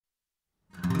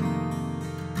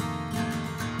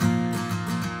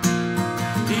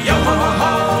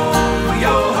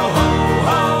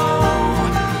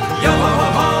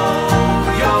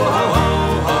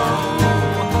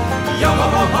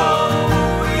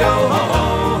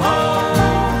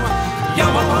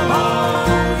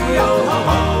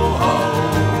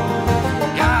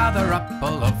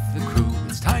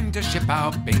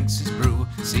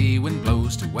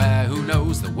where, who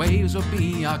knows, the waves will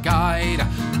be our guide.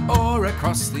 Or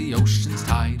across the ocean's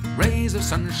tide, rays of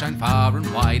sunshine far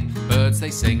and wide. Birds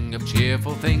they sing of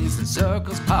cheerful things in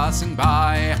circles passing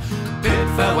by. Bid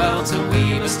farewell to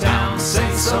weavers down, say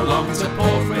so long to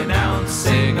port renown.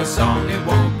 Sing a song, it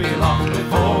won't be long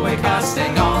before we're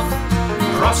casting off.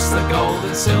 Across the gold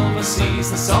and silver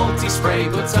seas, the salty spray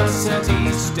puts us at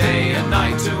ease. Day and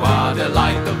night to our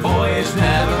delight, the voyage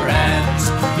never ends.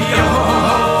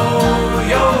 Yo-ho-ho,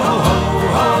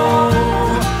 yo-ho-ho-ho,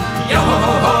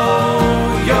 yo-ho-ho-ho,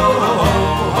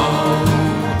 yo-ho-ho-ho,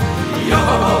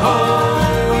 yo-ho-ho-ho,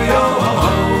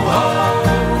 yo-ho-ho-ho,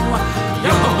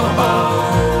 yo-ho-ho-ho,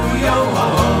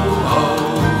 yo-ho-ho-ho.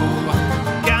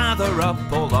 Gather up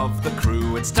all of the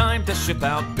crew, it's time to ship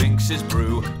out Binks'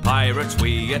 brew. Pirates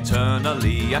we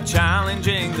eternally are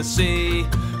challenging the sea.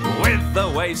 With the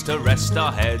waves to rest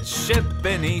our heads, ship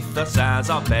beneath us as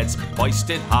our beds.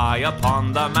 Hoisted high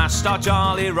upon the mast, our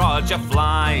Jolly Roger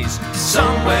flies.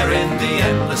 Somewhere in the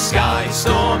endless sky,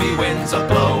 stormy winds are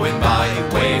blowing by.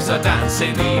 Waves are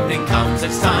dancing, evening comes,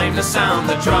 it's time to sound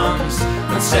the drums.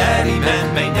 But steady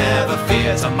men may never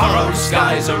fear, tomorrow's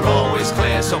skies are always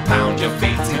clear. So pound your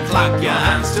feet and clap your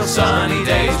hands till sunny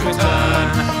days return.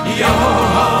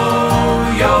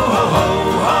 Yo-ho-ho,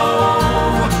 yo-ho-ho-ho,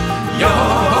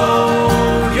 yo-ho-ho,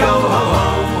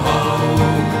 yo-ho-ho-ho,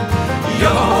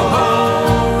 yo-ho-ho,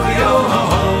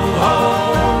 yo-ho-ho-ho,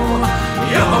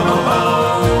 yo-ho-ho,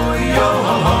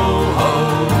 yo-ho-ho-ho.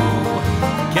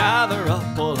 Gather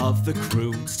up all of the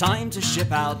crew, it's time to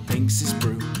ship out Binks'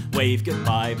 brew. Wave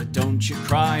goodbye, but don't you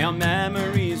cry, our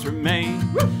memories remain.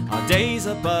 Our days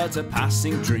are but a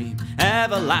passing dream,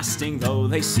 everlasting though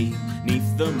they seem.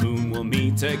 Neath the moon we'll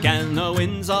meet again, the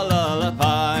wind's our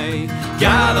lullaby.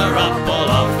 Gather up all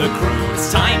of the crew,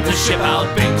 it's time to ship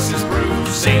out Binks' brew.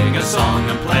 Sing a song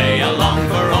and play along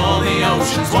for all the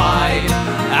oceans wide.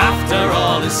 After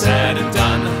all is said and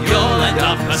done, you'll end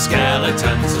up a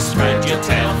skeleton. So spread your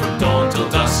tail from dawn till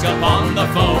dusk upon the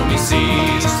foamy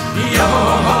seas.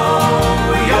 Yo-ho-ho,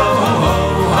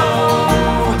 yo-ho-ho-ho,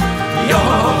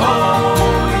 yo-ho-ho,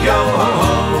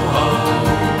 yo-ho-ho-ho,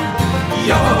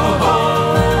 yo-ho-ho,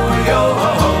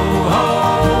 yo-ho-ho-ho,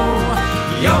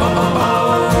 yo-ho-ho, yo-ho-ho-ho,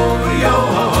 yo-ho-ho,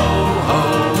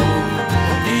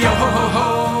 yo-ho-ho-ho,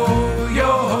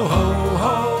 yo-ho-ho,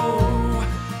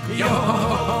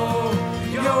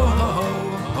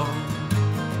 yo-ho-ho-ho,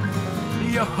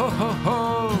 yo-ho-ho,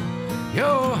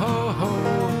 yo-ho-ho.